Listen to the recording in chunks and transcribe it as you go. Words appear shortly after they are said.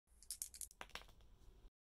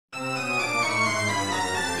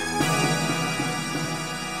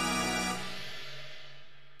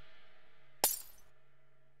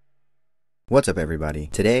What's up everybody?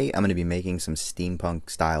 Today I'm going to be making some steampunk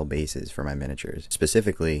style bases for my miniatures.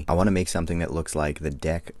 Specifically, I want to make something that looks like the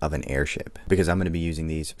deck of an airship, because I'm going to be using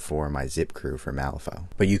these for my zip crew for Malifaux.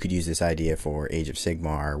 But you could use this idea for Age of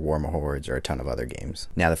Sigmar, War Hordes, or a ton of other games.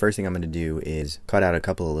 Now the first thing I'm going to do is cut out a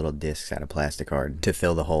couple of little discs out of plastic card to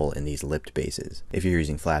fill the hole in these lipped bases. If you're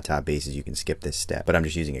using flat top bases you can skip this step, but I'm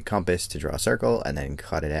just using a compass to draw a circle and then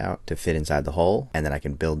cut it out to fit inside the hole, and then I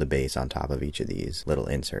can build the base on top of each of these little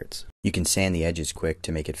inserts. You can sand the edges quick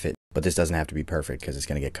to make it fit, but this doesn't have to be perfect because it's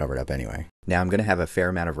going to get covered up anyway. Now I'm going to have a fair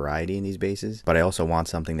amount of variety in these bases, but I also want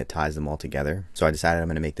something that ties them all together. So I decided I'm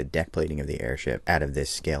going to make the deck plating of the airship out of this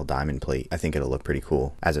scale diamond plate. I think it'll look pretty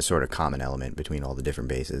cool as a sort of common element between all the different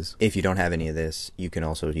bases. If you don't have any of this, you can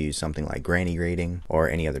also use something like granny grating or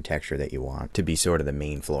any other texture that you want to be sort of the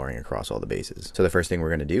main flooring across all the bases. So the first thing we're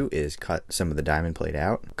going to do is cut some of the diamond plate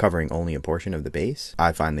out, covering only a portion of the base.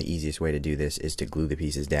 I find the easiest way to do this is to glue the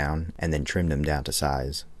pieces down and then trim them down to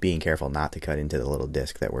size, being careful not to cut into the little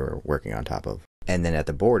disc that we're working on top of. And then at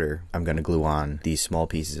the border, I'm going to glue on these small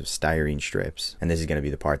pieces of styrene strips, and this is going to be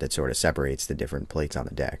the part that sort of separates the different plates on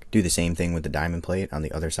the deck. Do the same thing with the diamond plate on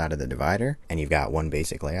the other side of the divider, and you've got one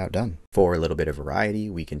basic layout done. For a little bit of variety,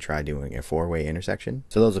 we can try doing a four-way intersection.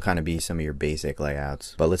 So those will kind of be some of your basic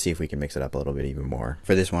layouts, but let's see if we can mix it up a little bit even more.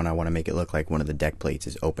 For this one, I want to make it look like one of the deck plates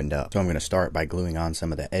is opened up. So I'm going to start by gluing on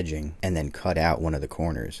some of the edging, and then cut out one of the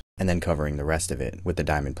corners, and then covering the rest of it with the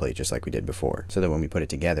diamond plate just like we did before, so that when we put it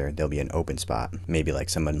together there'll be an open spot, maybe like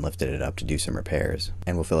someone lifted it up to do some repairs,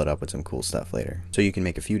 and we'll fill it up with some cool stuff later. So you can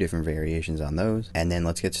make a few different variations on those, and then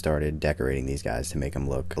let's get started decorating these guys to make them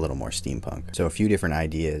look a little more steampunk. So a few different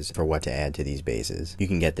ideas for what to add to these bases. You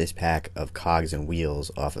can get this pack of cogs and wheels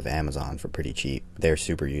off of Amazon for pretty cheap. They're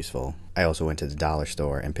super useful. I also went to the dollar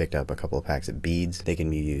store and picked up a couple of packs of beads. They can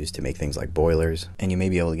be used to make things like boilers, and you may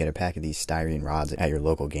be able to get a pack of these styrene rods at your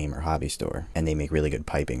local game or hobby store, and they make really good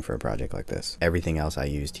piping for a project like this. Everything else I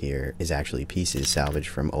used here is actually pieces salvaged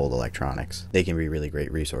from old electronics. They can be really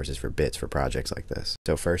great resources for bits for projects like this.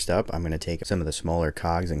 So first up, I'm going to take some of the smaller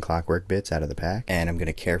cogs and clockwork bits out of the pack, and I'm going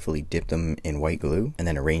to carefully dip them in white glue and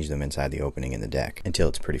then arrange them inside the opening in the deck until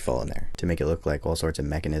it's pretty full in there to make it look like all sorts of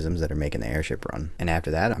mechanisms that are making the airship run. And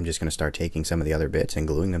after that, I'm just going to start taking some of the other bits and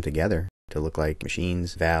gluing them together to look like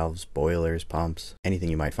machines, valves, boilers, pumps, anything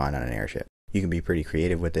you might find on an airship. You can be pretty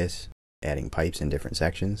creative with this, adding pipes in different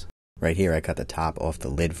sections. Right here I cut the top off the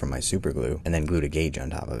lid from my super glue and then glued a gauge on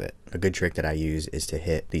top of it. A good trick that I use is to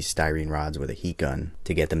hit these styrene rods with a heat gun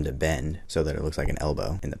to get them to bend so that it looks like an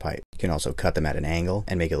elbow in the pipe. You can also cut them at an angle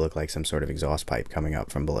and make it look like some sort of exhaust pipe coming up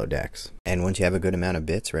from below decks. And once you have a good amount of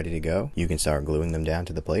bits ready to go, you can start gluing them down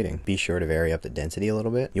to the plating. Be sure to vary up the density a little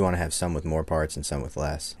bit. You want to have some with more parts and some with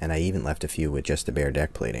less. And I even left a few with just the bare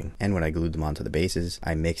deck plating. And when I glued them onto the bases,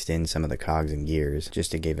 I mixed in some of the cogs and gears just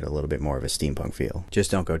to give it a little bit more of a steampunk feel.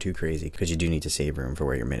 Just don't go too crazy because you do need to save room for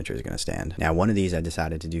where your miniature is going to stand. Now one of these I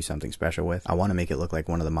decided to do something special with. I want to make it look like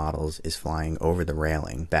one of the models is flying over the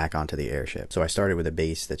railing back onto the airship. So I started with a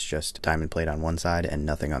base that's just diamond plate on one side and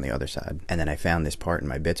nothing on the other side. And then I found this part in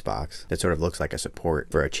my bits box that sort of looks like a support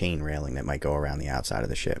for a chain railing that might go around the outside of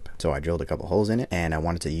the ship. So I drilled a couple holes in it, and I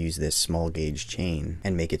wanted to use this small gauge chain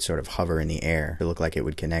and make it sort of hover in the air to look like it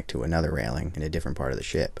would connect to another railing in a different part of the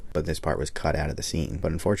ship. But this part was cut out of the scene.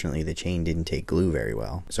 But unfortunately the chain didn't take glue very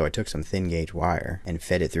well. So I took some thin gauge wire and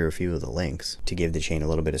fed it through a few of the links to give the chain a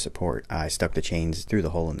little bit of support. I stuck the chains through the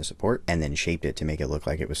hole in the support and then shaped it to make it look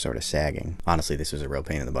like it was sort of sagging. Honestly, this was a real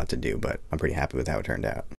pain in the butt to do, but I'm pretty happy with how it turned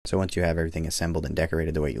out. So once you have everything assembled and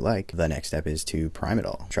decorated the way you like, the next step is to prime it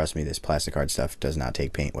all. Trust me, this plastic card stuff does not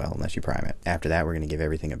take paint well unless you prime it. After that, we're going to give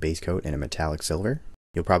everything a base coat in a metallic silver.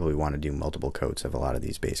 You'll probably want to do multiple coats of a lot of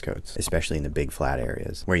these base coats, especially in the big flat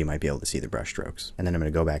areas where you might be able to see the brush strokes. And then I'm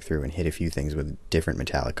going to go back through and hit a few things with different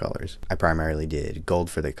metallic colors. I primarily did gold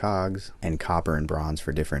for the cogs and copper and bronze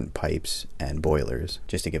for different pipes and boilers,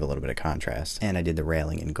 just to give a little bit of contrast. And I did the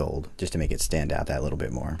railing in gold, just to make it stand out that little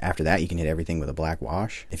bit more. After that, you can hit everything with a black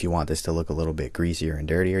wash. If you want this to look a little bit greasier and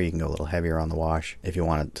dirtier, you can go a little heavier on the wash. If you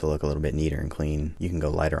want it to look a little bit neater and clean, you can go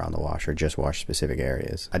lighter on the wash or just wash specific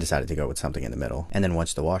areas. I decided to go with something in the middle. And then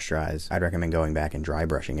once the wash dries, I'd recommend going back and dry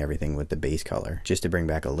brushing everything with the base color, just to bring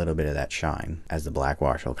back a little bit of that shine, as the black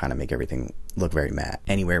wash will kind of make everything look very matte.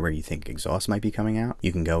 Anywhere where you think exhaust might be coming out,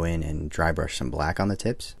 you can go in and dry brush some black on the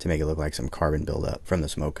tips to make it look like some carbon buildup from the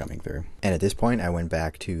smoke coming through. And at this point, I went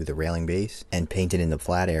back to the railing base and painted in the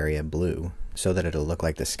flat area blue, so that it'll look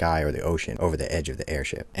like the sky or the ocean over the edge of the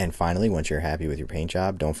airship. And finally, once you're happy with your paint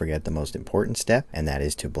job, don't forget the most important step, and that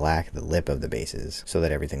is to black the lip of the bases so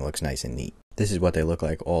that everything looks nice and neat. This is what they look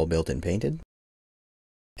like all built and painted.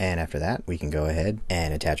 And after that, we can go ahead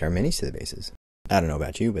and attach our minis to the bases. I don't know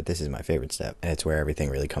about you, but this is my favorite step, and it's where everything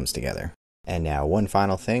really comes together. And now one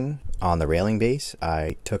final thing, on the railing base,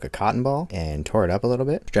 I took a cotton ball and tore it up a little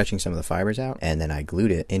bit, stretching some of the fibers out, and then I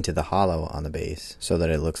glued it into the hollow on the base so that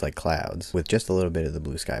it looks like clouds with just a little bit of the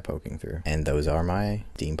blue sky poking through. And those are my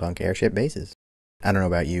Steampunk Airship bases. I don't know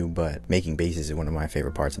about you, but making bases is one of my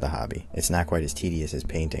favorite parts of the hobby. It's not quite as tedious as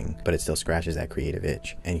painting, but it still scratches that creative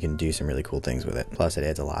itch, and you can do some really cool things with it. Plus, it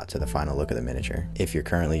adds a lot to the final look of the miniature. If you're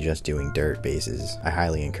currently just doing dirt bases, I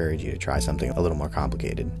highly encourage you to try something a little more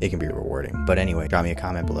complicated. It can be rewarding. But anyway, drop me a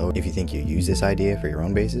comment below if you think you use this idea for your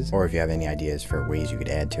own bases, or if you have any ideas for ways you could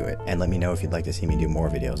add to it. And let me know if you'd like to see me do more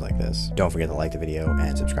videos like this. Don't forget to like the video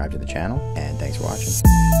and subscribe to the channel, and thanks for watching.